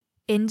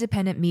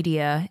Independent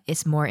media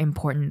is more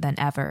important than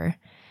ever.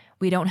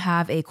 We don't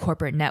have a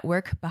corporate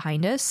network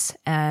behind us,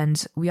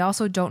 and we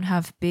also don't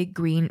have big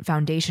green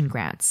foundation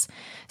grants.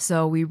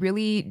 So we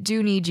really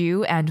do need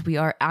you, and we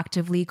are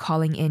actively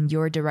calling in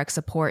your direct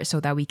support so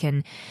that we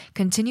can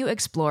continue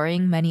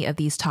exploring many of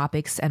these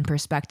topics and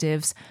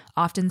perspectives,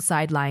 often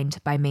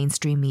sidelined by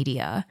mainstream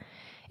media.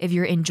 If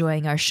you're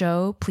enjoying our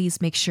show, please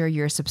make sure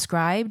you're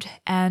subscribed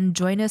and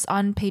join us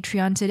on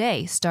Patreon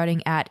today,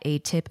 starting at a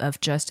tip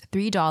of just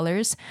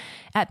 $3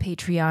 at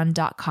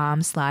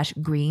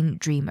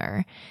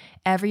patreon.com/greendreamer.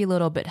 Every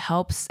little bit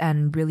helps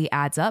and really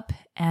adds up,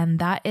 and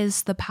that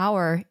is the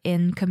power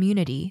in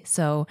community.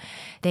 So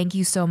thank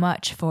you so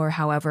much for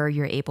however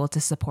you're able to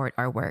support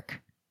our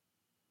work.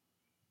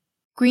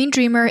 Green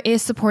Dreamer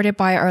is supported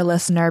by our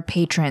listener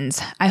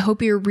patrons. I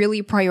hope you're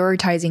really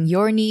prioritizing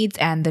your needs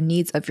and the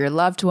needs of your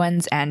loved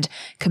ones and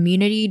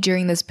community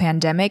during this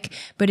pandemic.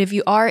 But if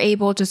you are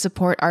able to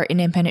support our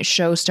independent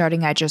show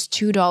starting at just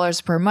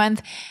 $2 per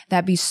month,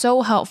 that'd be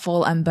so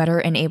helpful and better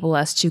enable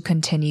us to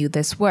continue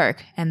this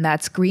work. And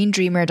that's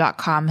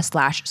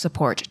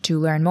greendreamer.com/support to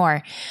learn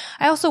more.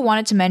 I also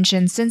wanted to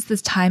mention, since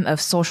this time of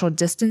social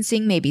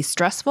distancing may be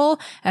stressful,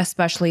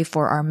 especially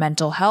for our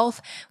mental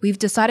health, we've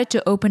decided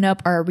to open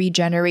up our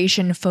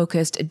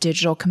regeneration-focused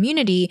digital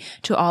community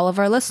to all of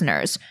our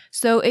listeners.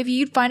 So if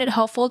you'd find it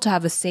helpful to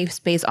have a safe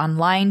space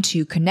online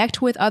to connect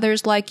with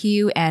others like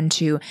you and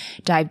to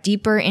dive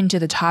deeper into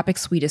the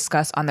topics we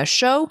discuss on the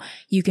show,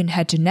 you can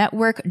head to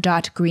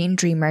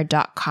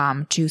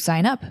network.greendreamer.com to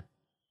sign up.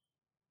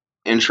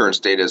 Insurance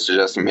data is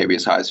suggesting maybe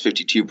as high as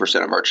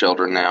 52% of our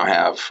children now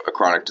have a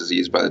chronic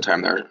disease by the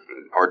time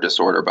or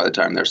disorder by the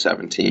time they're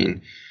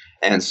 17.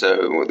 And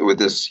so with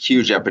this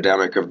huge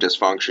epidemic of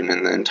dysfunction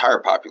in the entire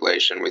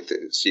population, we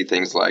see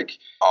things like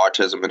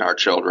autism in our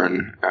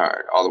children,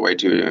 all the way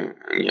to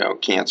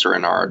cancer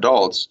in our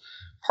adults,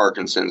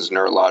 Parkinson's,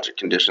 neurologic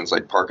conditions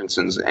like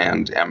Parkinson's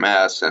and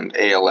MS and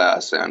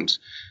ALS and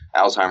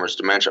Alzheimer's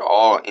dementia,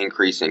 all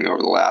increasing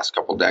over the last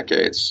couple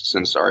decades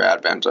since our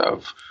advent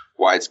of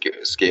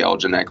wide-scale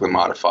genetically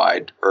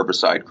modified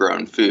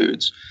herbicide-grown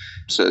foods.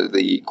 So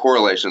the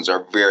correlations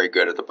are very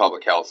good at the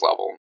public health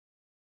level.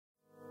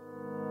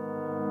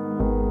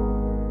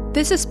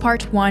 This is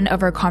part one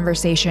of our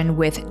conversation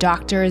with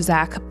Dr.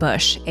 Zach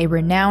Bush, a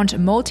renowned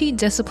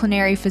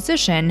multidisciplinary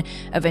physician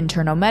of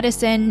internal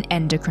medicine,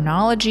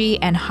 endocrinology,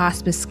 and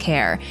hospice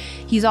care.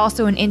 He's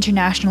also an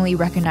internationally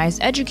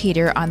recognized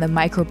educator on the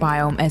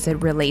microbiome as it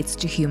relates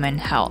to human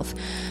health.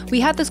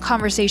 We had this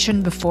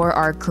conversation before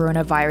our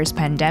coronavirus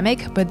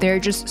pandemic, but there are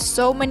just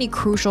so many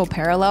crucial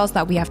parallels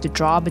that we have to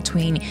draw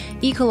between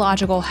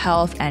ecological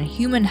health and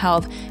human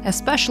health,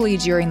 especially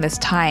during this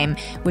time,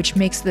 which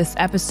makes this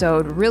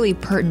episode really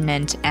pertinent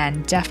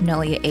and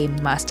definitely a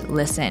must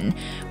listen.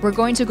 We're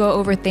going to go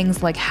over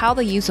things like how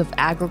the use of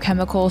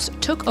agrochemicals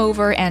took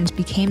over and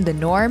became the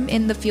norm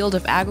in the field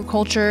of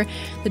agriculture,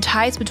 the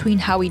ties between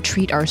how we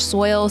treat our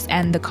soils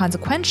and the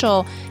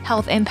consequential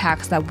health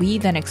impacts that we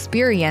then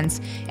experience,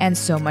 and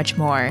so much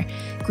more.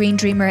 Green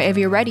Dreamer, if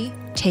you're ready,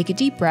 take a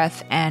deep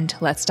breath and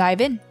let's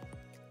dive in.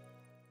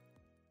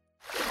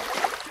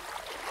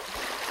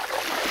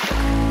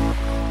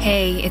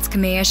 Hey, it's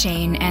Kamea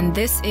Shane, and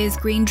this is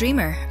Green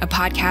Dreamer, a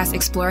podcast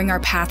exploring our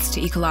paths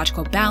to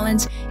ecological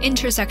balance,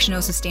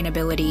 intersectional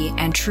sustainability,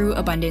 and true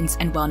abundance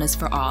and wellness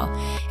for all.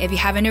 If you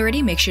haven't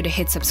already, make sure to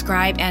hit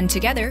subscribe, and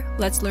together,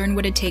 let's learn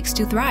what it takes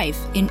to thrive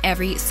in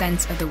every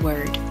sense of the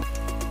word.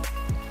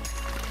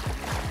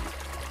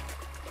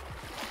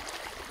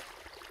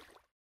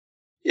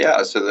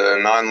 Yeah, so the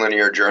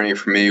nonlinear journey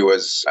for me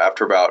was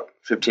after about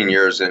 15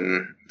 years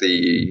in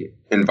the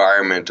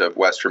environment of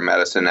Western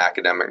medicine,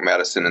 academic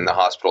medicine, in the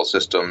hospital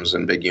systems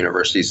and big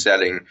university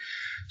setting,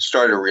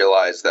 started to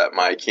realize that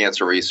my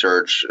cancer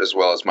research, as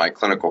well as my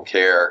clinical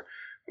care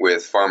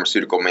with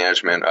pharmaceutical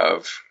management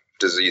of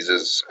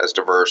diseases as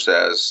diverse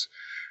as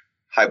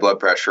high blood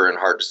pressure and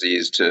heart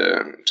disease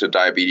to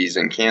diabetes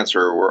and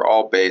cancer, were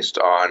all based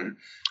on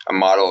a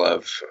model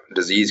of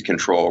disease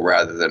control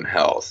rather than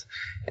health.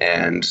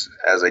 And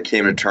as I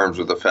came to terms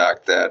with the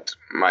fact that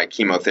my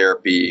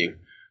chemotherapy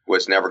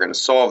was never going to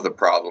solve the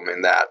problem,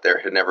 in that there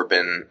had never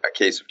been a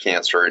case of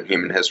cancer in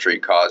human history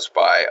caused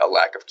by a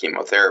lack of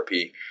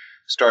chemotherapy,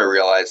 started to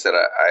realize that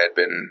I had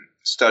been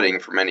studying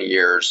for many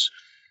years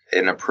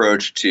an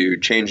approach to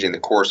changing the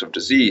course of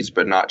disease,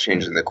 but not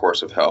changing the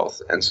course of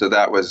health. And so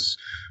that was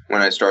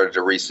when I started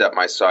to reset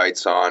my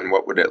sights on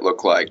what would it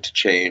look like to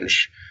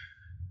change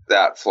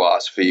that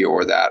philosophy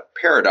or that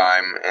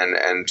paradigm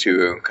and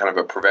to kind of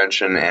a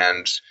prevention,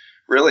 and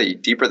really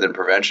deeper than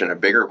prevention, a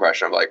bigger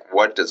question of like,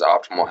 what does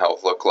optimal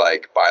health look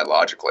like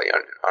biologically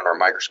on our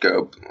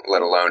microscope,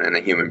 let alone in a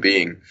human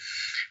being?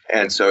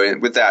 And so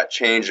with that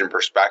change in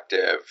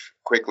perspective,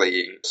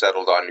 quickly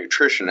settled on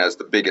nutrition as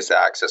the biggest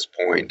access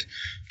point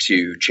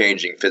to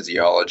changing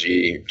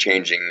physiology,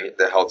 changing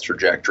the health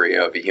trajectory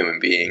of a human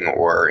being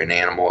or an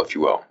animal, if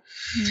you will.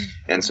 Mm-hmm.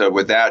 And so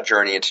with that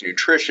journey into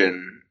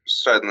nutrition,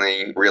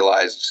 suddenly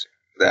realized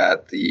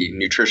that the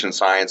nutrition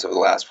science of the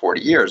last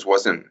 40 years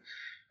wasn't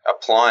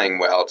applying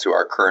well to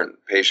our current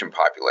patient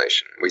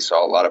population. We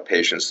saw a lot of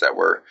patients that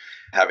were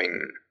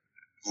having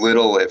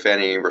little, if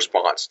any,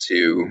 response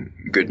to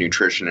good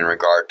nutrition in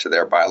regard to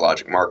their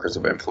biologic markers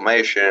of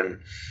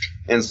inflammation,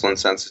 insulin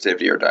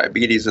sensitivity, or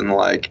diabetes and the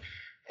like.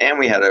 And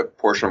we had a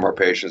portion of our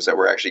patients that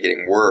were actually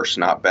getting worse,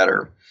 not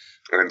better.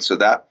 And so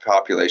that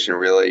population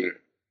really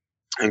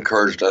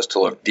encouraged us to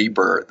look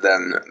deeper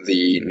than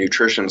the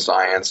nutrition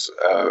science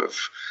of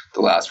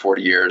the last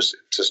 40 years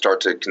to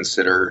start to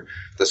consider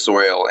the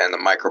soil and the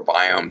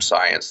microbiome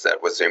science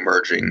that was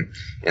emerging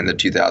in the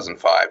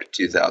 2005 to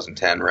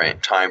 2010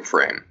 time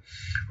frame.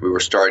 We were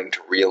starting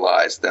to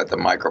realize that the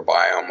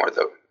microbiome, or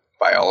the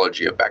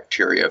biology of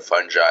bacteria,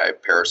 fungi,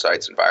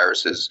 parasites, and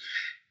viruses,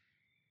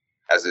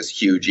 as this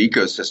huge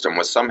ecosystem,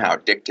 was somehow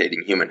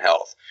dictating human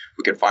health.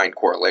 We could find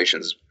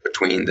correlations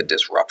between the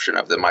disruption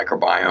of the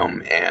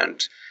microbiome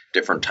and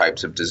different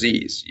types of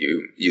disease.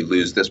 You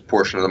lose this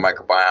portion of the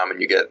microbiome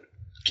and you get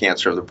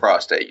cancer of the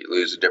prostate. You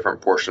lose a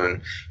different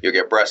portion, you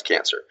get breast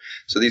cancer.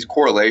 So these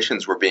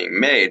correlations were being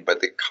made, but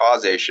the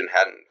causation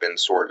hadn't been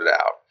sorted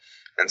out.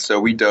 And so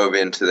we dove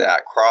into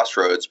that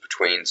crossroads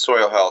between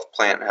soil health,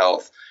 plant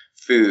health,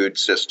 food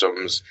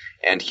systems,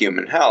 and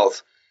human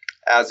health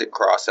as it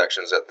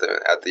cross-sections at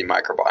the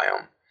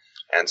microbiome.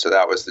 And so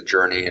that was the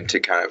journey into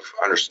kind of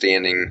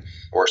understanding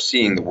or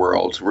seeing the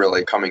world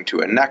really coming to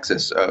a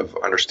nexus of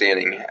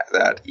understanding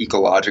that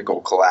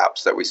ecological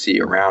collapse that we see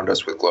around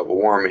us with global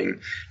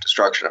warming,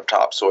 destruction of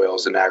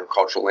topsoils and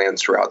agricultural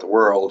lands throughout the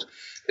world,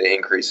 the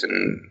increase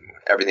in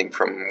everything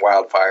from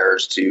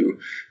wildfires to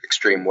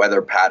extreme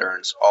weather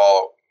patterns,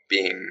 all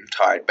being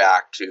tied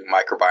back to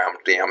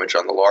microbiome damage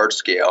on the large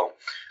scale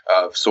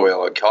of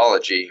soil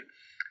ecology,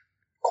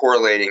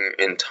 correlating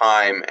in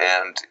time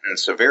and in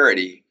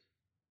severity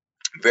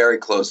very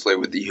closely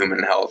with the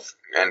human health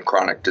and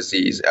chronic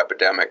disease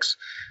epidemics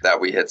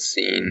that we had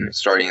seen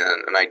starting in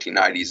the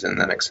 1990s and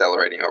then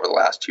accelerating over the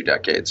last 2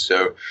 decades.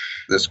 So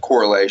this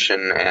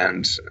correlation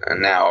and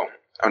now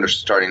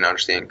starting to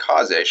understand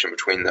causation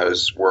between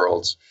those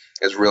worlds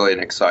is really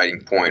an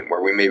exciting point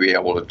where we may be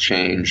able to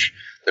change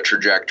the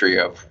trajectory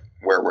of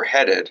where we're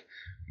headed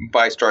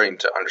by starting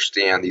to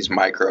understand these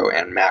micro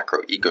and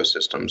macro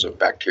ecosystems of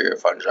bacteria,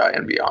 fungi,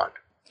 and beyond.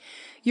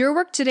 Your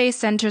work today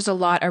centers a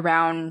lot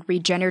around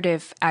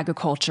regenerative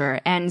agriculture,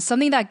 and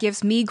something that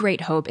gives me great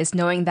hope is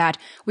knowing that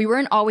we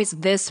weren't always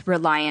this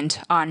reliant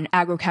on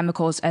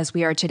agrochemicals as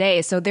we are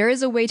today. So there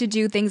is a way to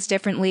do things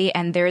differently,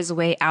 and there is a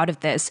way out of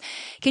this.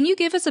 Can you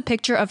give us a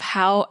picture of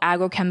how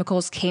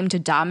agrochemicals came to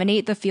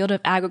dominate the field of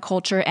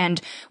agriculture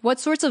and what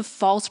sorts of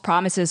false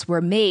promises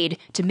were made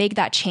to make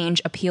that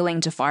change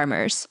appealing to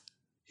farmers?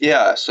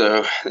 Yeah,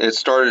 so it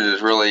started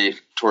as really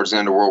towards the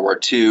end of World War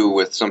II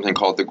with something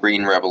called the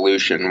Green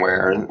Revolution,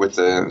 where with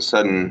the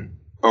sudden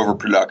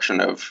overproduction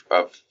of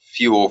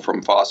fuel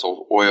from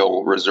fossil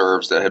oil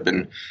reserves that had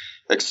been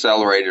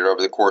accelerated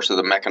over the course of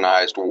the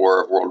mechanized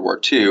war of World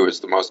War II, is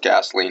the most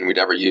gasoline we'd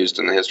ever used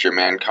in the history of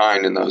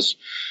mankind in those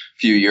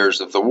few years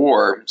of the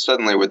war.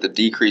 Suddenly, with the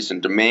decrease in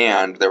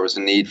demand, there was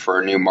a need for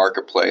a new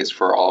marketplace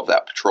for all of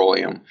that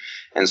petroleum.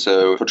 And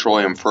so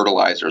petroleum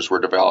fertilizers were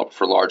developed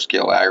for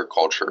large-scale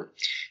agriculture.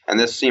 And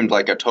this seemed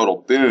like a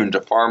total boon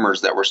to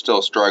farmers that were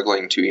still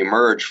struggling to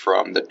emerge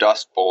from the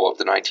Dust Bowl of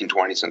the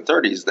 1920s and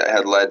 30s that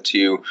had led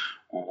to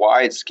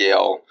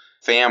wide-scale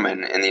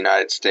famine in the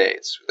United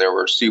States. There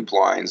were soup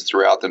lines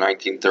throughout the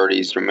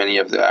 1930s through many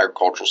of the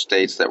agricultural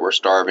states that were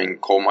starving,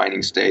 coal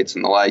mining states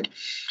and the like.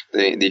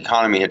 The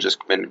economy had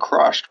just been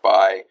crushed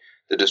by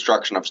the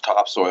destruction of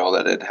topsoil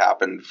that had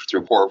happened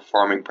through poor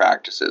farming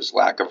practices,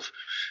 lack of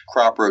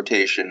crop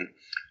rotation,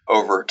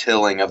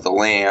 over-tilling of the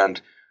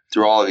land.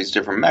 Through all of these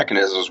different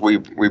mechanisms, we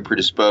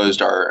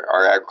predisposed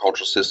our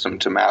agricultural system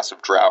to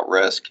massive drought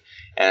risk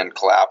and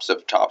collapse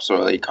of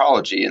topsoil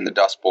ecology, and the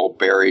Dust Bowl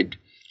buried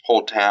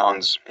whole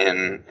towns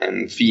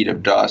in feet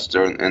of dust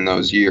in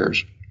those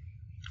years.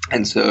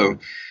 And so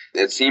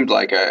it seemed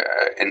like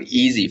an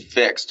easy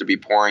fix to be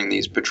pouring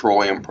these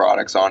petroleum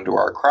products onto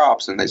our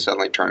crops, and they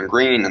suddenly turn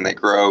green and they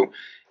grow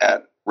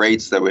at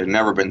rates that had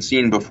never been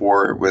seen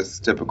before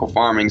with typical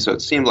farming. So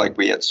it seemed like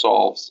we had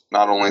solved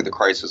not only the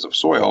crisis of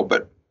soil,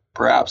 but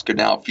perhaps could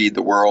now feed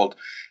the world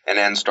and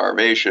end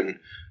starvation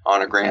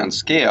on a grand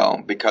scale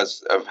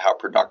because of how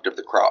productive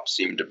the crops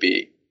seemed to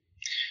be.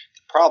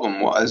 The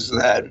problem was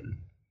that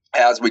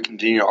as we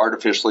continue to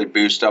artificially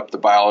boost up the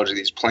biology of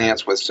these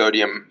plants with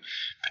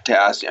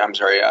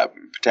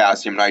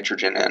potassium,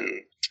 nitrogen, and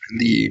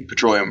the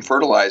petroleum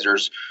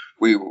fertilizers,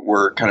 we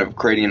were kind of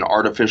creating an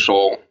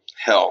artificial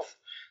health.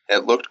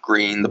 It looked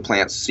green. The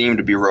plants seemed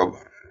to be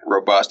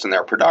robust in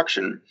their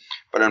production,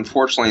 but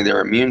unfortunately their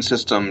immune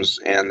systems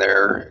and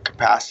their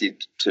capacity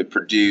to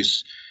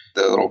produce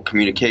the little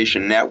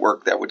communication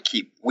network that would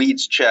keep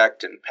weeds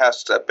checked and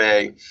pests at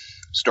bay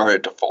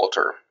started to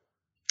falter.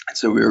 And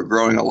so we were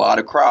growing a lot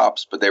of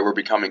crops, but they were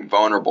becoming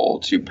vulnerable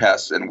to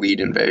pests and weed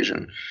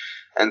invasion.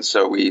 And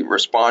so we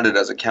responded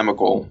as a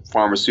chemical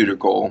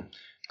pharmaceutical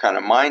kind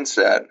of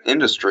mindset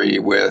industry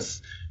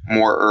with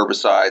more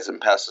herbicides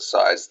and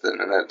pesticides than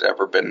had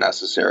ever been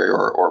necessary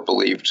or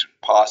believed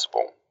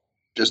possible.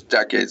 just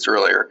decades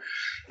earlier.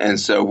 And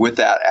so with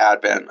that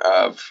advent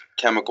of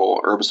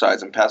chemical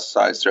herbicides and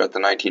pesticides throughout the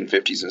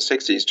 1950s and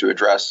 60s to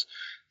address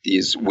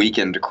these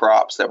weakened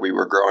crops that we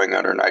were growing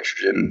under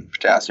nitrogen,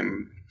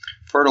 potassium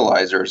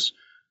fertilizers,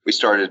 we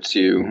started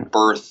to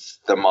birth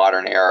the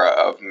modern era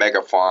of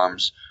mega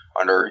farms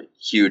under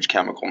huge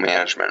chemical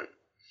management.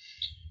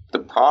 The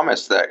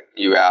promise that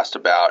you asked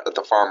about, that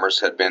the farmers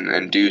had been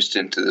induced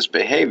into this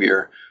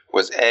behavior,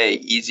 was A,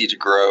 easy to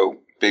grow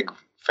big,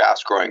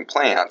 fast-growing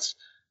plants,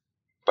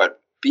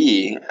 but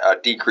B, a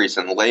decrease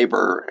in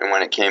labor and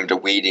when it came to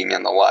weeding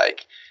and the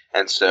like.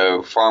 And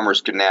so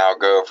farmers could now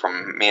go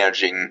from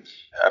managing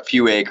a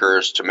few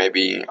acres to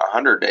maybe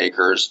 100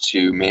 acres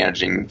to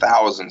managing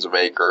thousands of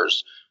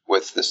acres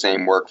with the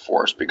same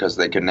workforce, because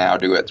they could now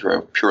do it through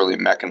a purely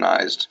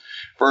mechanized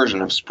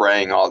version of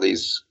spraying all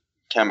these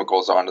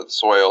chemicals onto the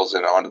soils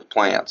and onto the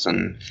plants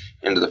and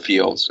into the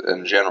fields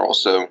in general.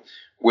 So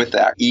with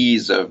that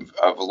ease of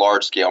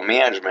large-scale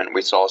management,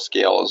 we saw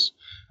scales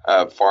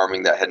of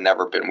farming that had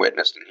never been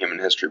witnessed in human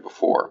history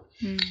before.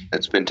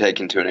 It's been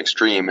taken to an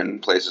extreme in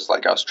places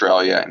like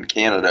Australia and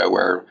Canada,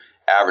 where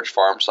average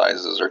farm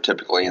sizes are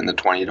typically in the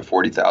 20 to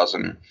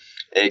 40,000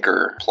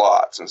 acre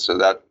plots. And so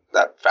that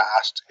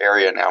vast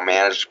area now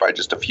managed by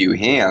just a few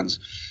hands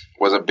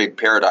was a big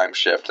paradigm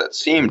shift that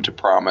seemed to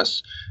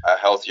promise a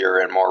healthier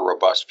and more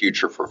robust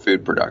future for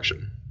food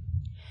production.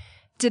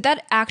 Did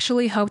that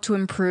actually help to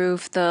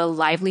improve the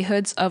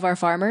livelihoods of our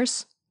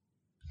farmers?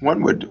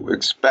 One would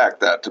expect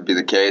that to be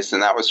the case,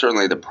 and that was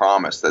certainly the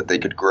promise, that they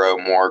could grow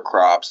more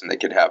crops and they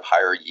could have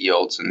higher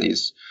yields in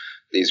these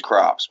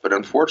crops. But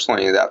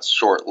unfortunately, that's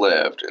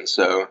short-lived. And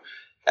so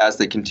as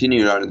they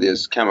continued under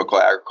these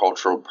chemical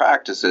agricultural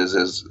practices,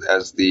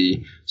 as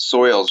the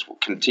soils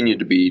continued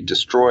to be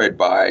destroyed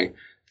by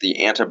the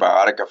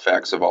antibiotic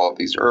effects of all of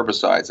these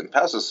herbicides and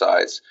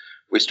pesticides,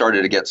 we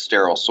started to get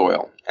sterile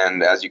soil.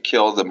 And as you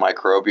kill the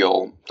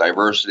microbial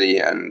diversity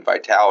and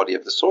vitality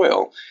of the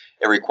soil,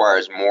 it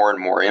requires more and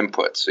more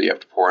inputs. So you have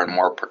to pour in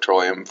more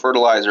petroleum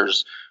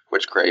fertilizers,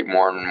 which create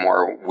more and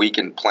more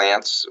weakened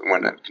plants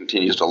when it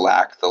continues to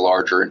lack the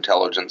larger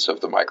intelligence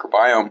of the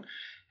microbiome.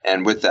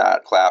 And with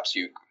that collapse,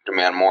 you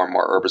demand more and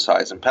more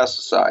herbicides and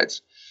pesticides.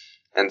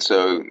 And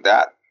so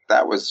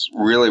that was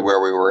really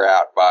where we were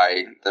at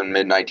by the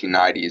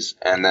mid-1990s.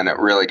 And then it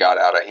really got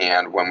out of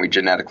hand when we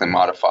genetically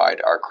modified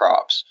our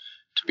crops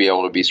to be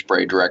able to be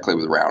sprayed directly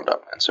with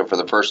Roundup. And so for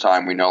the first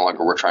time, we no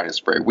longer were trying to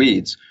spray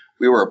weeds.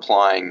 We were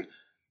applying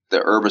the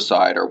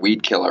herbicide or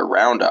weed killer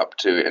Roundup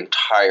to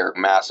entire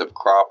massive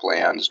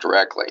croplands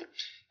directly.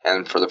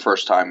 And for the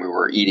first time, we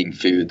were eating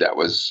food that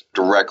was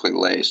directly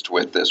laced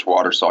with this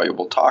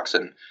water-soluble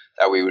toxin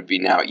that we would be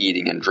now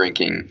eating and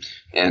drinking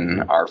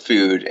in our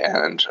food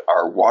and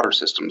our water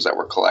systems that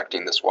were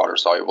collecting this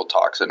water-soluble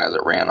toxin as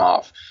it ran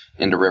off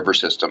into river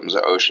systems,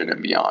 the ocean,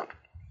 and beyond.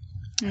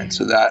 And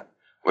so that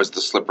was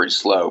the slippery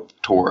slope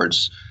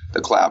towards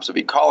the collapse of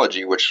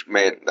ecology, which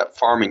made that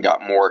farming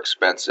got more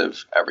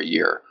expensive every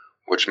year,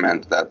 which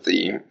meant that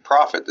the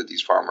profit that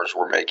these farmers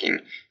were making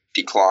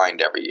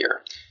declined every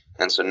year.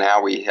 And so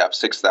now we have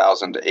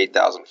 6,000 to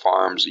 8,000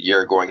 farms a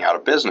year going out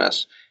of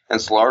business. And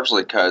it's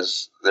largely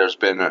because there's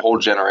been a whole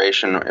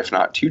generation, if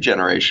not two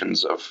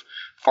generations, of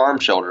farm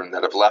children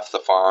that have left the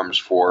farms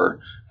for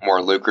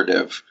more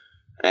lucrative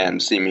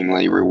and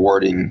seemingly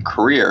rewarding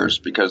careers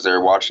because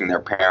they're watching their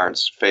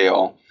parents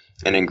fail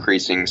in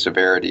increasing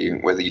severity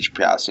with each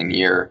passing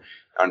year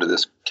under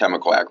this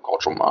chemical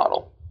agricultural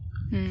model.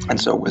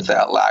 And so with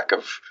that lack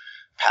of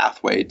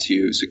pathway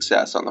to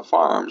success on the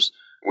farms,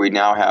 we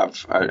now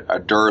have a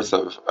dearth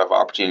of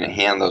opportunity to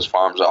hand those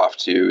farms off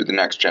to the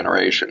next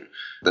generation.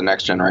 The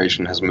next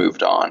generation has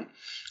moved on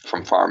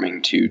from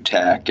farming to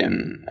tech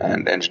and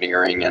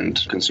engineering and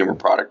consumer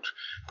product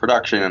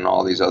production and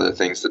all these other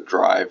things that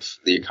drive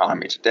the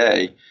economy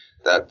today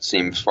that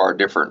seems far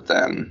different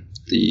than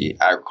the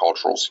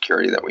agricultural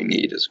security that we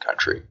need as a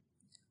country.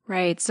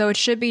 Right. So it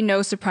should be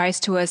no surprise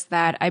to us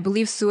that I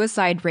believe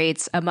suicide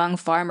rates among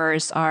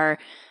farmers are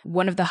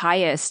one of the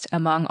highest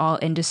among all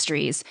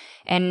industries.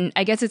 And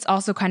I guess it's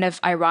also kind of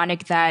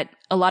ironic that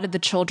a lot of the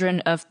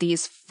children of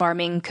these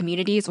farming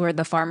communities or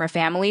the farmer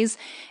families,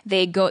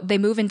 they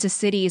move into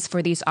cities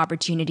for these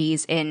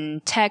opportunities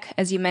in tech,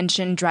 as you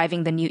mentioned,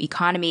 driving the new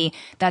economy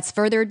that's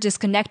further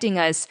disconnecting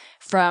us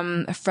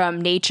from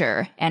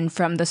nature and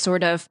from the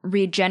sort of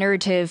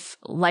regenerative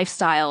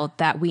lifestyle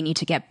that we need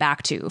to get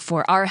back to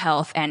for our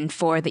health and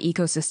for the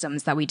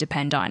ecosystems that we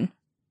depend on.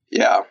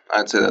 Yeah,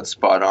 I'd say that's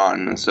spot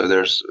on. And so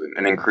there's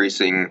an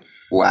increasing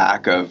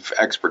lack of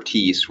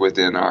expertise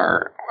within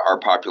our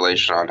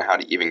population on how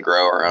to even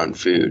grow our own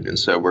food. And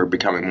so we're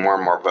becoming more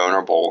and more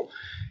vulnerable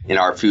in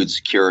our food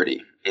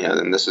security.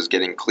 And this is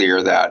getting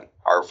clear that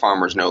our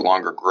farmers no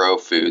longer grow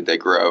food. They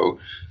grow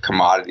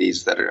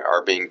commodities that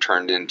are being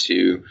turned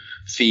into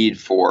feed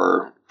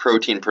for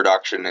protein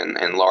production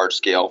in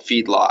large-scale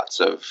feedlots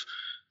of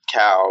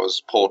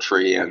cows,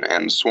 poultry,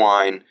 and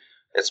swine.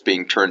 It's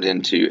being turned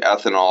into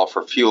ethanol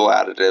for fuel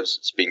additives.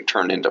 It's being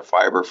turned into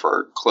fiber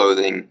for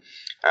clothing,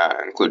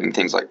 including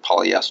things like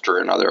polyester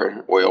and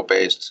other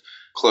oil-based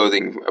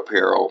clothing,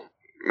 apparel,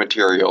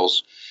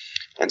 materials.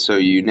 And so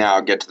you now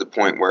get to the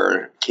point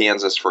where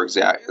Kansas, for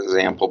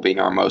example, being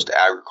our most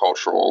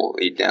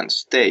agriculturally dense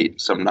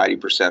state, some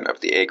 90% of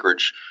the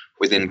acreage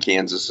within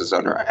Kansas is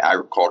under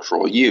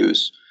agricultural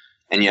use.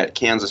 And yet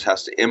Kansas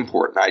has to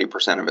import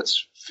 90% of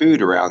its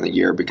food around the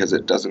year because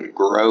it doesn't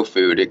grow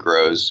food. It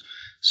grows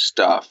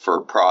stuff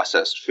for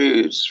processed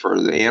foods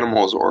for the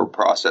animals, or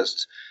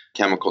processed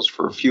chemicals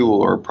for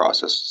fuel, or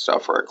processed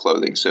stuff for our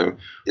clothing. So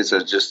it's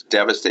a just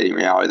devastating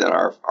reality that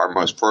our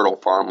most fertile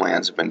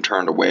farmlands have been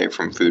turned away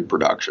from food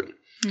production.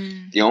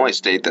 The only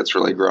state that's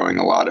really growing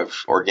a lot of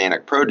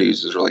organic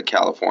produce is really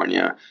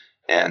California,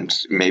 and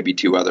maybe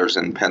two others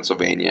in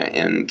Pennsylvania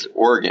and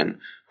Oregon.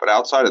 But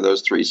outside of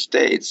those three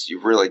states,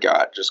 you've really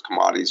got just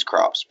commodities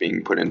crops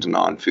being put into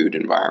non-food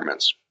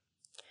environments.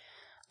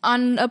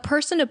 On a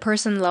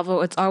person-to-person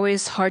level, it's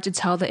always hard to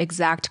tell the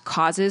exact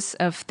causes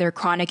of their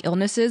chronic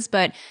illnesses,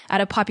 but at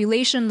a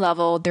population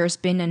level, there's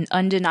been an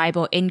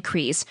undeniable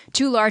increase,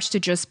 too large to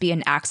just be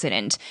an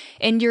accident.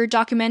 In your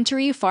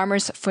documentary,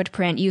 Farmer's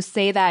Footprint, you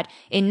say that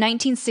in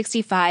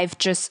 1965,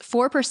 just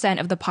 4%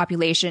 of the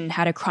population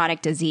had a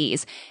chronic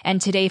disease, and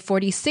today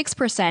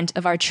 46%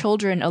 of our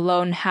children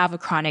alone have a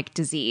chronic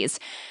disease.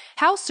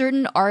 How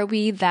certain are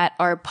we that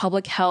our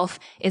public health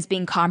is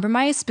being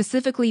compromised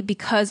specifically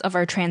because of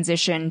our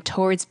transition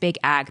towards big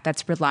ag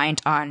that's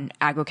reliant on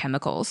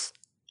agrochemicals?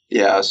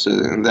 Yeah, so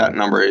that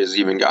number has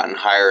even gotten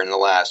higher in the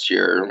last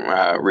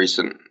year.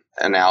 Recent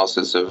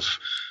analysis of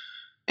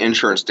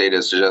insurance data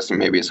is suggesting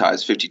maybe as high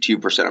as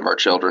 52% of our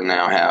children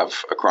now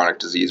have a chronic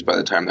disease by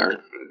the time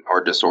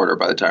or disorder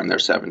by the time they're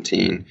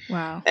 17.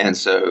 Wow. And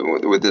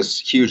so with this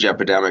huge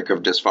epidemic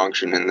of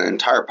dysfunction in the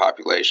entire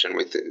population,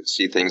 we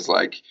see things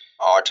like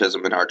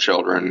autism in our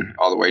children,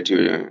 all the way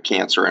to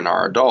cancer in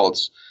our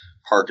adults,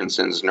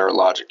 Parkinson's,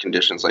 neurologic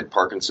conditions like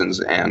Parkinson's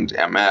and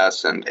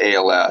MS and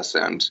ALS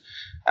and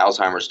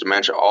Alzheimer's,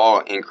 dementia, all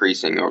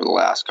increasing over the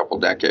last couple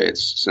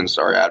decades since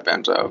our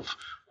advent of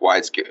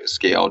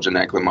wide-scale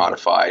genetically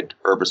modified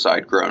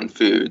herbicide-grown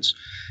foods.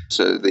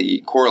 So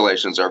the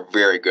correlations are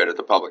very good at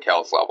the public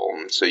health level.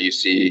 And so you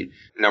see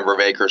number of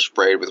acres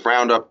sprayed with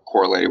Roundup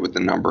correlated with the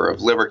number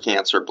of liver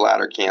cancer,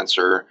 bladder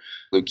cancer,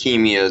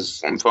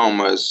 leukemias,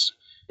 lymphomas.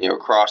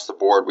 Across the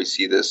board, we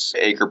see this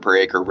acre per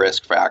acre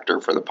risk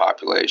factor for the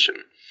population.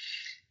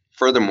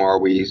 Furthermore,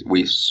 we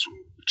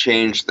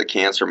changed the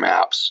cancer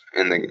maps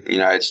in the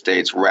United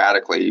States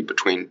radically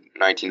between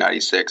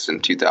 1996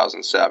 and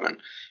 2007.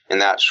 In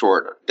that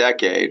short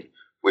decade,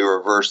 we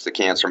reversed the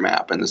cancer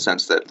map in the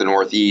sense that the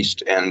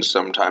Northeast and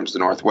sometimes the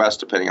Northwest,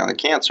 depending on the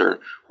cancer,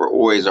 were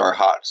always our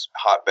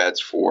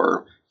hotbeds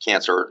for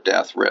cancer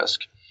death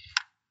risk.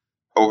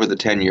 Over the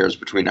 10 years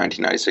between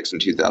 1996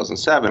 and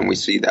 2007, we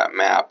see that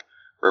map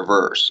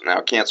reverse.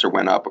 Now, cancer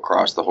went up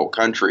across the whole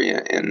country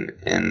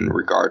in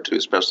regard to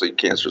especially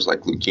cancers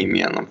like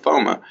leukemia and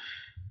lymphoma,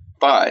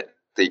 but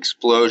the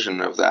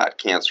explosion of that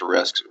cancer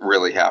risk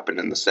really happened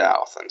in the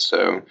South. And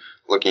so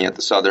looking at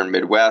the southern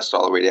Midwest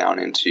all the way down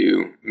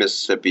into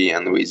Mississippi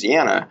and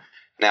Louisiana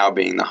now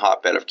being the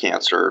hotbed of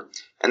cancer,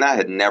 and that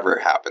had never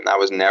happened. That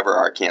was never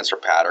our cancer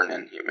pattern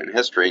in human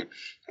history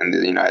in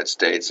the United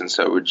States. And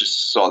so we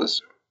just saw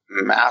this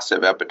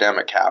massive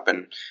epidemic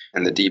happen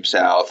in the Deep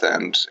South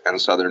and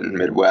southern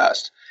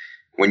Midwest.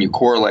 When you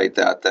correlate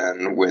that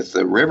then with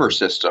the river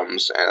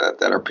systems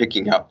that are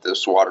picking up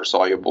this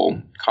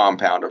water-soluble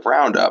compound of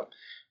Roundup,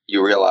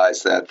 you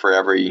realize that for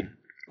every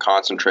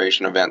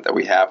concentration event that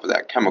we have of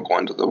that chemical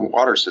into the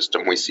water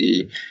system, we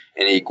see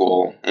an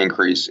equal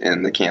increase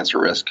in the cancer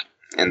risk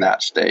in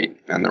that state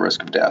and the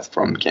risk of death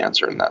from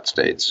cancer in that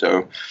state.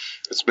 So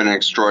it's been an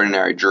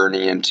extraordinary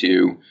journey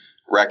into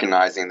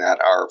recognizing that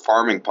our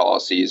farming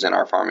policies and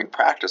our farming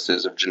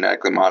practices of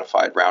genetically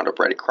modified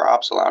Roundup-ready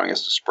crops, allowing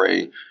us to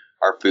spray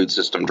our food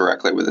system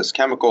directly with this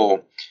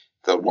chemical,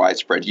 the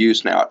widespread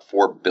use now at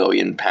 4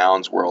 billion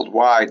pounds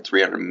worldwide,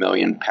 300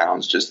 million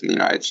pounds just in the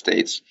United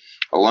States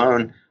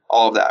alone,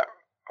 all of that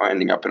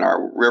ending up in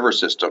our river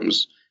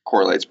systems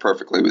correlates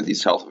perfectly with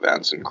these health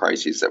events and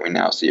crises that we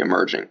now see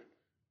emerging.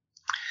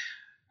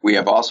 We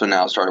have also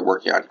now started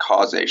working on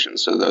causation,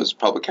 so those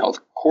public health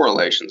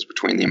correlations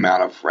between the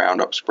amount of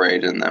Roundup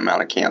sprayed and the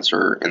amount of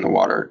cancer in the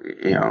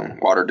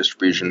water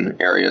distribution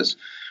areas,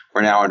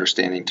 we're now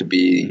understanding to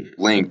be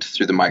linked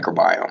through the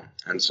microbiome.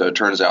 And so it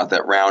turns out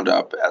that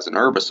Roundup as an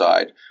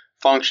herbicide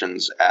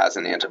functions as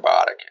an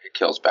antibiotic. It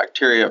kills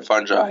bacteria,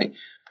 fungi,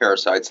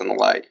 parasites, and the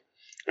like.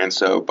 And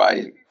so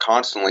by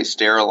constantly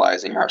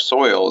sterilizing our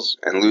soils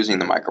and losing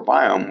the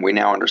microbiome, we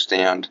now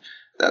understand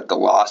that the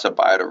loss of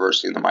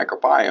biodiversity in the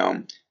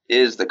microbiome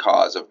is the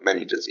cause of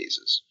many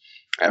diseases.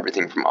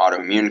 Everything from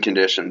autoimmune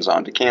conditions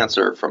onto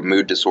cancer, from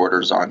mood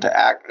disorders onto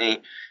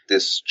acne,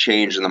 this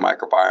change in the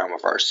microbiome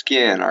of our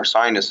skin, our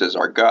sinuses,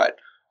 our gut,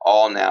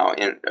 all now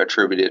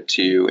attributed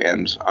to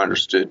and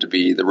understood to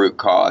be the root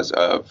cause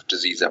of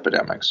disease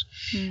epidemics.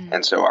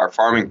 And so our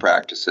farming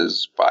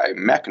practices by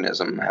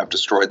mechanism have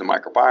destroyed the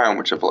microbiome,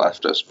 which have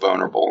left us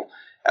vulnerable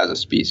as a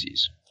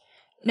species.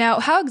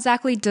 Now, how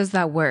exactly does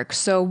that work?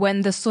 So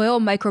when the soil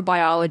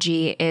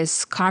microbiology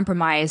is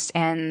compromised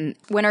and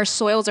when our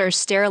soils are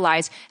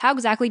sterilized, how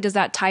exactly does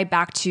that tie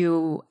back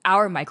to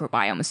our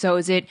microbiome? So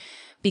is it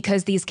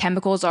because these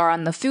chemicals are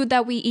on the food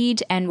that we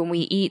eat, and when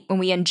we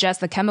ingest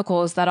the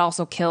chemicals, that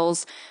also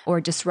kills or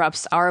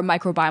disrupts our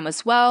microbiome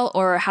as well?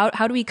 Or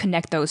how do we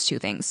connect those two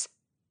things?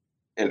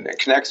 It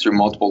connects through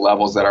multiple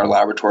levels that our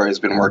laboratory has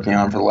been working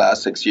on for the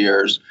last 6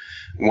 years.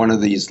 One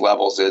of these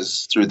levels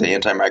is through the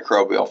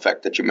antimicrobial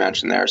effect that you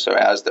mentioned there. So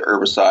as the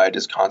herbicide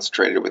is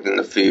concentrated within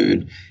the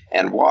food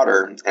and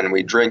water, and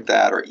we drink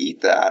that or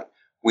eat that,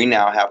 we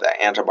now have that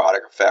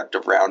antibiotic effect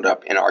of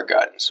Roundup in our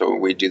gut. So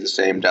we do the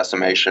same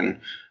decimation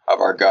of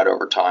our gut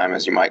over time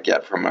as you might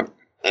get from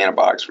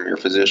antibiotics from your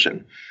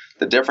physician.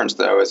 The difference,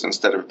 though, is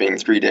instead of being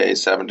 3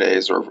 days, 7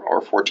 days,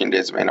 or 14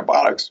 days of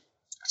antibiotics,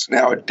 it's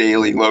now a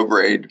daily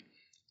low-grade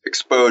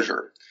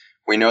exposure.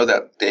 We know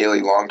that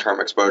daily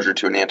long-term exposure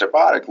to an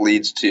antibiotic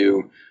leads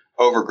to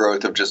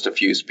overgrowth of just a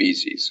few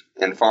species.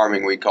 In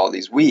farming, we call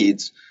these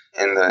weeds.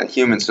 In the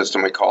human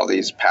system, we call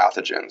these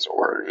pathogens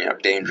or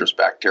dangerous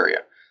bacteria.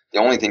 The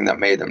only thing that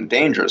made them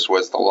dangerous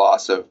was the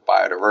loss of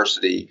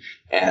biodiversity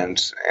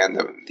and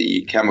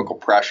the chemical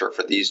pressure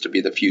for these to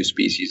be the few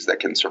species that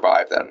can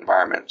survive that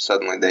environment.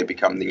 Suddenly, they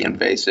become the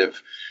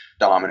invasive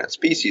dominant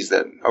species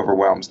that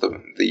overwhelms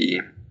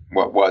the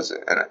what was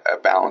a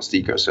balanced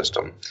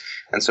ecosystem.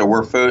 And so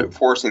we're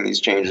forcing these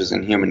changes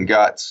in human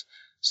guts,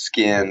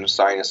 skin,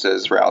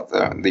 sinuses, throughout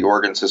the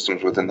organ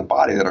systems within the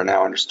body that are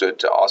now understood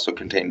to also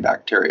contain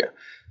bacteria.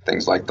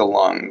 Things like the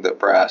lung, the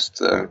breast,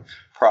 the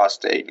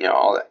prostate,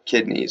 all that,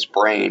 kidneys,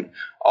 brain,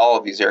 all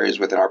of these areas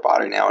within our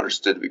body now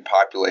understood to be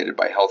populated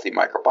by healthy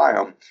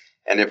microbiome.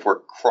 And if we're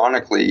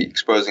chronically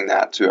exposing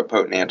that to a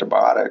potent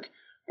antibiotic,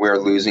 we're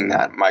losing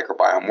that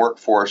microbiome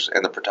workforce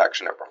and the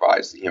protection it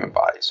provides the human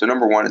body. So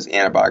number one is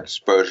antibiotic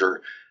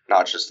exposure,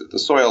 not just at the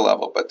soil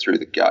level, but through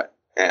the gut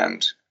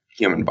and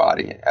human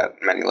body at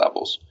many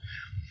levels.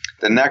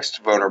 The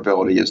next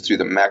vulnerability is through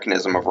the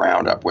mechanism of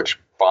Roundup, which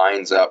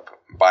binds up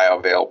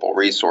bioavailable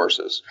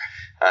resources.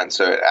 And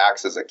so it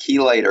acts as a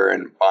chelator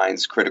and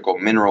binds critical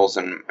minerals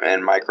and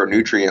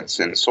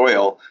micronutrients in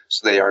soil,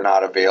 so they are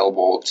not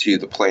available to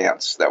the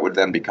plants that would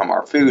then become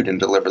our food and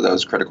deliver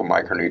those critical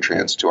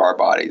micronutrients to our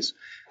bodies.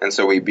 And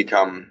so we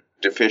become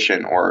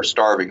deficient or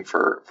starving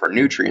for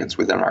nutrients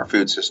within our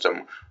food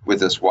system with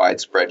this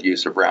widespread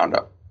use of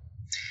Roundup.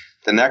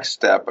 The next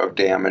step of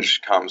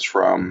damage comes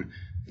from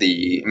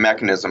the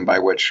mechanism by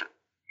which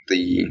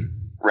the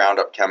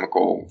Roundup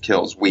chemical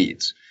kills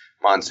weeds.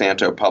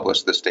 Monsanto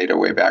published this data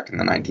way back in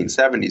the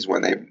 1970s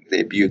when they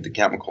debuted the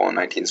chemical in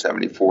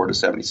 1974 to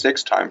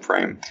 76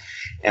 timeframe.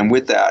 And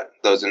with that,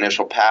 those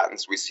initial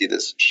patents, we see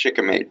this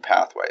shikimate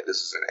pathway.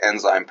 This is an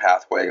enzyme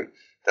pathway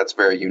that's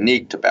very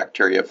unique to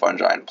bacteria,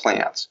 fungi, and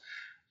plants.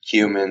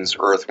 Humans,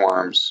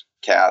 earthworms,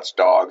 cats,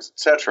 dogs,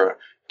 etc.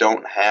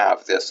 don't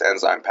have this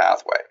enzyme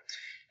pathway.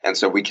 And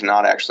so we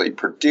cannot actually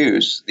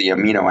produce the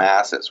amino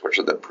acids, which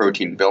are the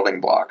protein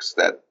building blocks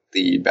that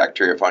the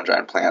bacteria, fungi,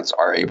 and plants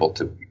are able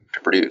to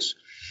produce.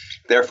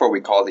 Therefore,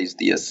 we call these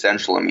the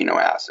essential amino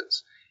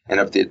acids. And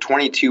of the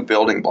 22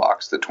 building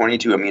blocks, the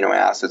 22 amino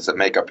acids that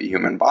make up a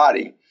human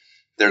body,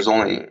 there's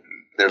only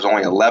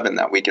 11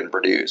 that we can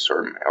produce,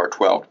 or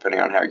 12,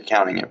 depending on how you're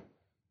counting it.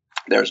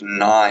 There's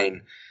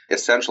 9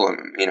 essential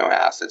amino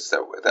acids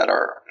that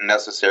are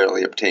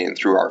necessarily obtained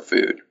through our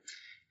food.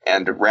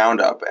 And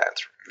Roundup,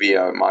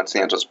 via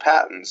Monsanto's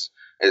patents,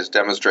 is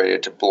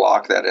demonstrated to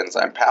block that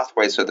enzyme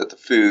pathway so that the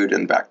food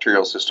and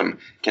bacterial system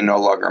can no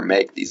longer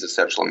make these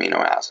essential amino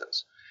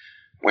acids.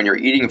 When you're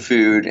eating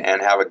food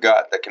and have a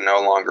gut that can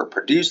no longer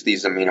produce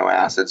these amino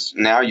acids,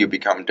 now you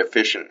become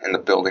deficient in the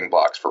building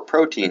blocks for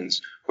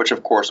proteins, which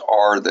of course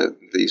are the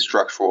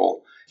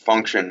structural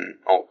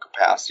functional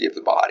capacity of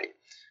the body.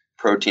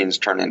 Proteins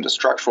turn into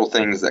structural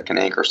things that can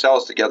anchor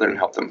cells together and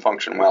help them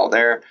function well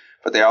there,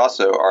 but they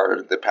also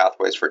are the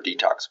pathways for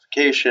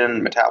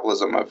detoxification,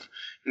 metabolism of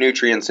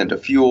nutrients into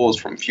fuels,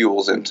 from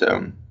fuels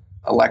into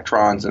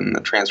electrons, and the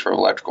transfer of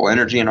electrical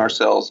energy in our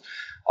cells.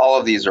 All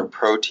of these are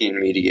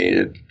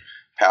protein-mediated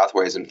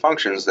pathways and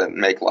functions that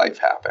make life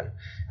happen.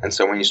 And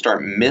so when you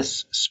start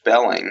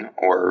misspelling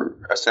or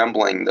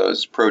assembling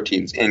those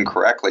proteins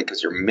incorrectly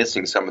because you're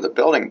missing some of the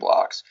building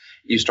blocks,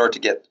 you start to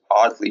get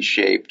oddly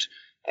shaped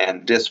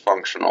and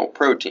dysfunctional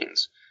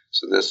proteins.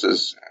 So this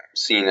is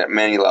seen at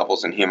many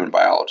levels in human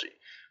biology.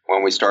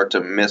 When we start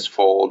to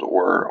misfold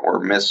or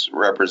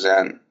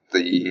misrepresent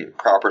the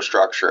proper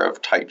structure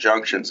of tight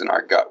junctions in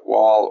our gut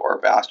wall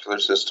or vascular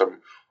system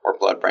or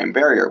blood-brain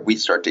barrier, we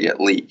start to get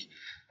leak.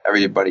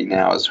 Everybody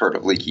now has heard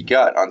of leaky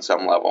gut on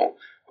some level,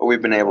 but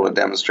we've been able to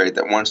demonstrate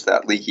that once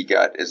that leaky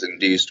gut is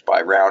induced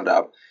by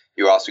Roundup,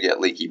 you also get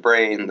leaky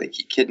brain,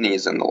 leaky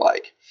kidneys, and the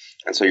like.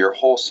 And so your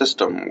whole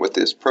system with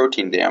this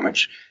protein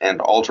damage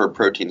and altered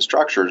protein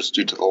structures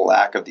due to the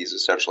lack of these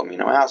essential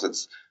amino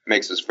acids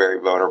makes us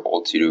very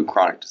vulnerable to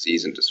chronic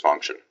disease and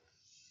dysfunction.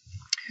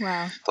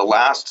 Wow. The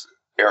last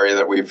area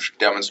that we've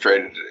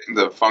demonstrated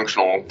the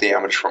functional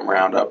damage from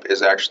Roundup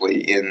is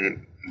actually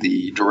in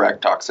the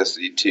direct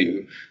toxicity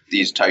to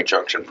these tight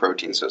junction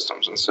protein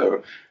systems. And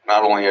so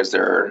not only is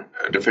there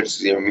a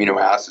deficiency of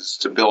amino acids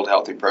to build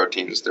healthy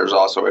proteins, there's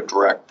also a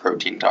direct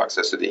protein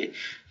toxicity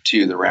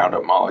to the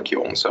Roundup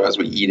molecule. And so as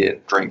we eat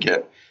it, drink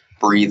it,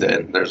 breathe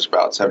it, there's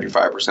about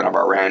 75% of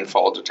our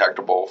rainfall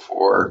detectable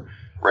for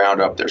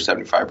Roundup. There's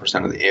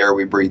 75% of the air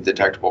we breathe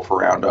detectable for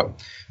Roundup.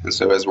 And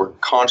so as we're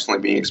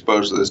constantly being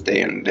exposed to this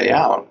day in and day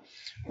out,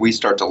 we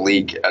start to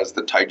leak as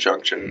the tight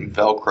junction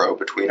Velcro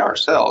between our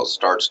cells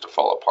starts to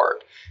fall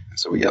apart. And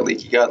so we get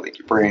leaky gut,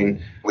 leaky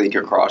brain, leak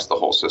across the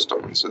whole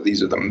system. And so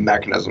these are the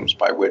mechanisms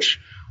by which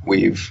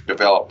we've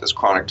developed this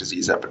chronic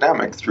disease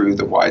epidemic through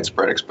the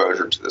widespread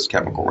exposure to this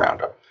chemical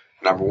Roundup.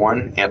 Number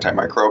one,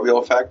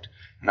 antimicrobial effect.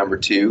 Number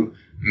two,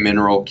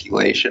 mineral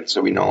chelation.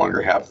 So we no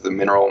longer have the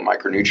mineral and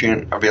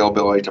micronutrient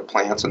availability to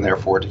plants and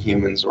therefore to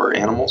humans or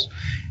animals.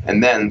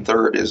 And then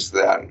third is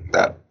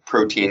that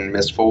protein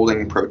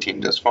misfolding,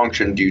 protein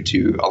dysfunction due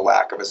to a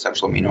lack of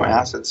essential amino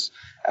acids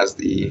as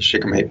the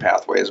shikimate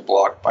pathway is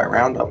blocked by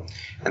Roundup.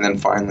 And then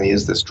finally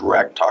is this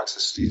direct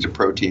toxicity to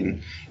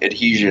protein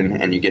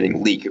adhesion and you're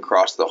getting leak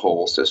across the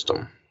whole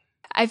system.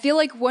 I feel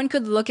like one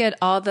could look at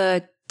all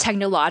the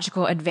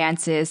technological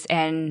advances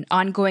and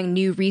ongoing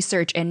new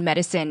research in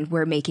medicine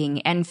we're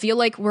making and feel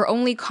like we're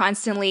only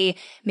constantly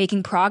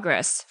making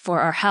progress for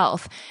our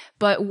health.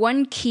 But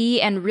one key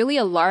and really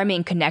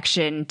alarming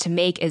connection to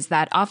make is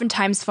that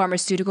oftentimes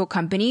pharmaceutical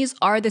companies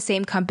are the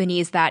same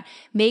companies that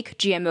make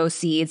GMO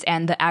seeds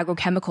and the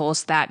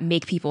agrochemicals that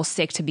make people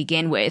sick to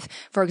begin with.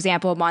 For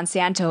example,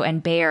 Monsanto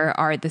and Bayer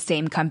are the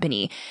same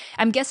company.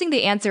 I'm guessing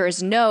the answer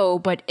is no,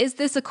 but is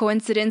this a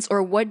coincidence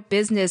or what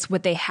business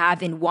would they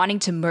have in wanting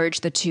to merge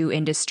the two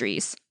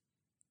industries?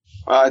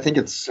 Well, I think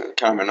it's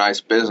kind of a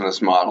nice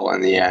business model in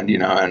the end,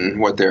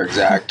 and what their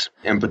exact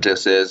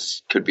impetus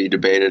is could be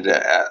debated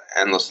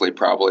endlessly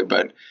probably,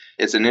 but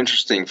it's an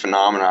interesting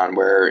phenomenon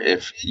where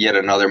if yet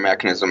another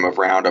mechanism of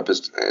Roundup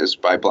is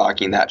by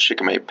blocking that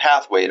shikimate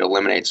pathway, it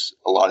eliminates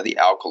a lot of the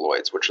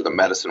alkaloids, which are the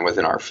medicine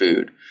within our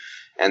food.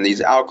 And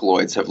these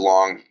alkaloids have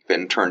long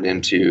been turned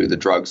into the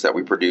drugs that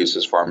we produce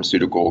as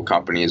pharmaceutical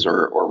companies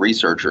or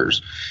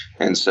researchers.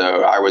 And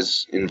so I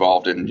was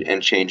involved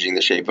in changing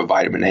the shape of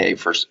vitamin A,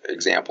 for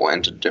example,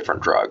 into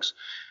different drugs.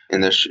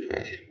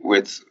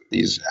 With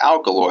these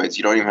alkaloids,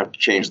 you don't even have to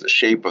change the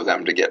shape of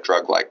them to get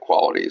drug-like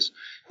qualities.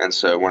 And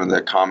so one of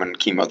the common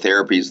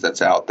chemotherapies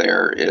that's out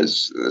there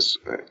is this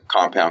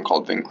compound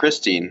called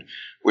vincristine,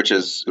 which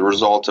is the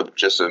result of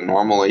just a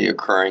normally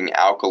occurring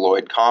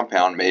alkaloid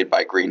compound made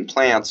by green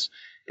plants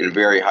in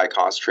very high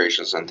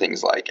concentrations on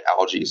things like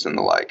algae and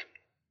the like.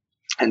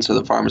 And so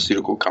the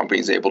pharmaceutical company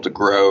is able to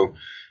grow,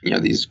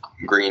 these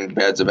green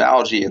beds of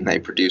algae, and they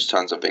produce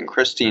tons of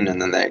vincristine, and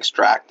then they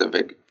extract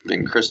the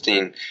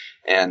vincristine,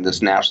 and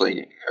this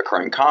naturally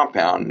occurring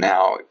compound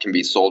now can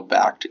be sold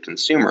back to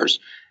consumers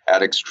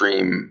at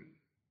extreme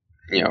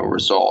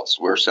results.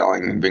 We're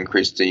selling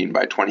vincristine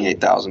by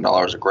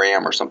 $28,000 a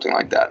gram or something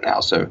like that now.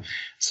 So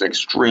it's an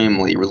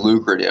extremely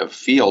lucrative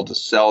field to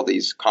sell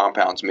these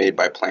compounds made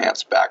by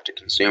plants back to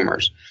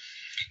consumers.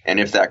 And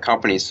if that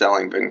company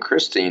selling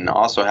vincristine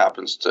also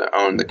happens to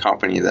own the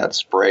company that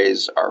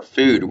sprays our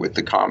food with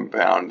the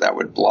compound that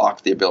would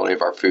block the ability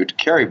of our food to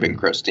carry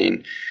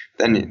vincristine,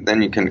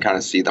 then you can kind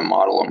of see the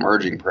model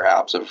emerging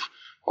perhaps of,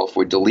 well, if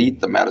we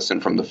delete the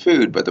medicine from the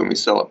food, but then we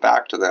sell it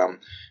back to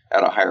them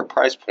at a higher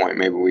price point,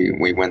 maybe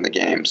we win the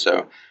game.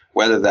 So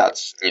whether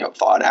that's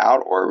thought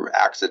out or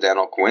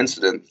accidental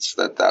coincidence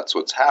that that's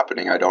what's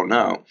happening, I don't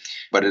know.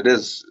 But it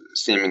is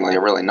seemingly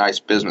a really nice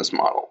business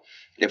model.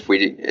 If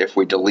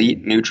we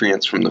delete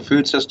nutrients from the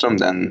food system,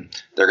 then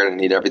they're going to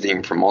need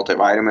everything from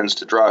multivitamins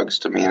to drugs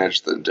to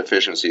manage the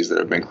deficiencies that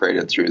have been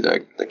created through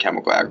the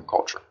chemical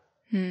agriculture.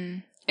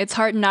 It's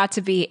hard not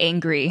to be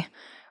angry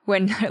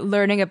when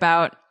learning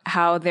about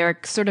how they're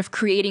sort of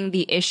creating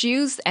the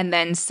issues and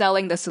then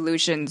selling the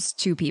solutions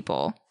to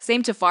people.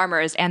 Same to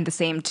farmers and the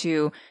same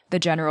to the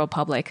general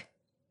public.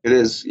 It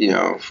is,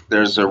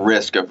 there's a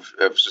risk of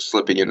just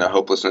slipping into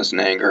hopelessness and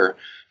anger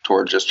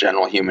toward just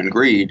general human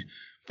greed.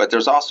 But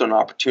there's also an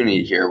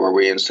opportunity here where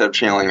we, instead of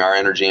channeling our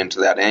energy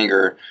into that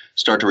anger,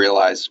 start to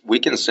realize we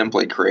can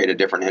simply create a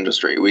different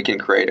industry. We can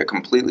create a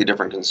completely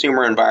different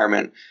consumer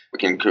environment. We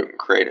can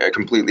create a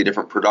completely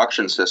different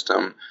production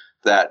system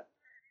that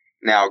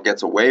now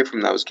gets away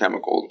from those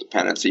chemical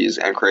dependencies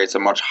and creates a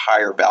much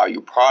higher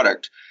value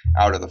product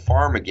out of the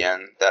farm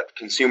again that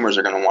consumers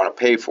are going to want to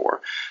pay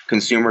for.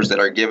 Consumers that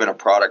are given a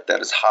product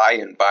that is high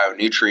in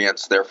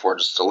bionutrients, therefore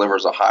just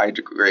delivers a high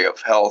degree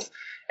of health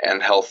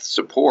and health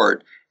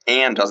support,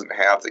 and doesn't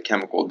have the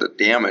chemical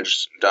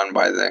damage done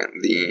by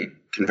the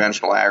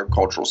conventional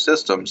agricultural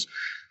systems,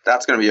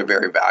 that's going to be a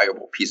very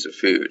valuable piece of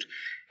food.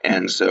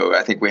 And so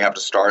I think we have to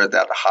start at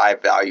that high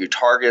value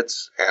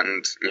targets.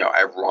 And,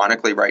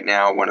 ironically right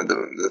now, one of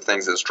the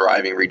things that's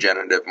driving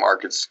regenerative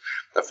markets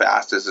the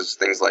fastest is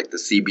things like the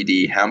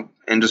CBD hemp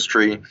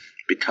industry.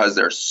 Because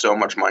there's so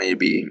much money to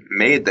be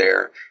made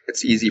there,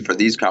 it's easy for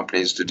these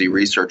companies to do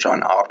research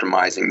on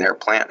optimizing their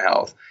plant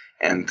health.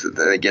 And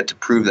they get to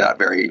prove that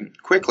very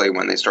quickly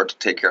when they start to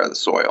take care of the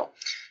soil.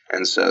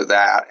 And so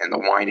that and the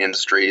wine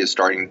industry is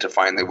starting to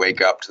finally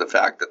wake up to the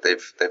fact that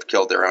they've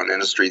killed their own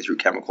industry through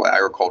chemical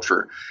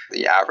agriculture.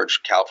 The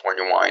average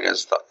California wine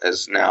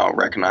is now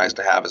recognized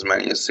to have as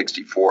many as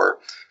 64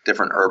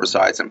 different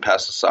herbicides and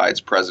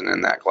pesticides present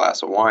in that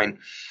glass of wine.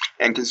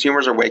 And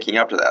consumers are waking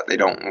up to that. They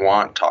don't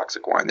want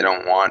toxic wine. They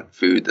don't want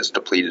food that's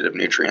depleted of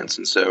nutrients.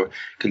 And so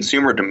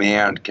consumer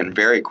demand can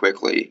very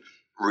quickly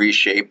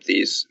reshape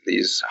these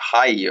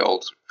high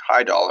yield,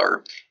 high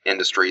dollar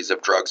industries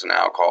of drugs and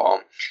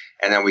alcohol.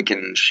 And then we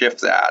can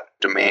shift that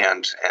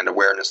demand and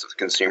awareness of the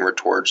consumer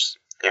towards,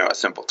 a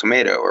simple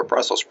tomato or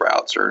Brussels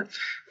sprouts or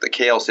the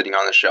kale sitting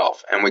on the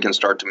shelf. And we can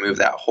start to move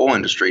that whole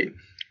industry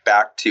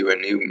back to a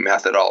new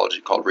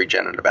methodology called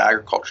regenerative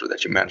agriculture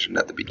that you mentioned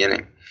at the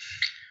beginning.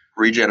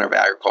 Regenerative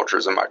agriculture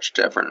is a much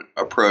different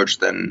approach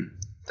than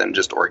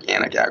just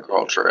organic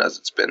agriculture as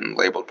it's been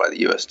labeled by the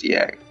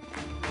USDA.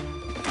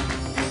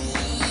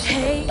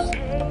 Hey,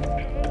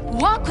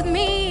 walk with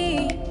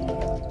me.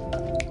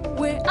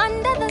 We're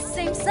under the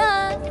same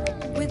sun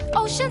with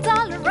oceans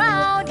all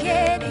around.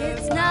 Yet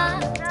it's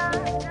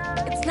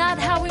not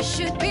how it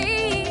should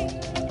be.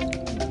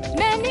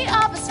 Many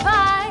of us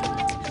fight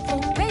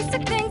for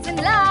basic things in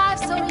life,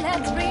 so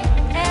let's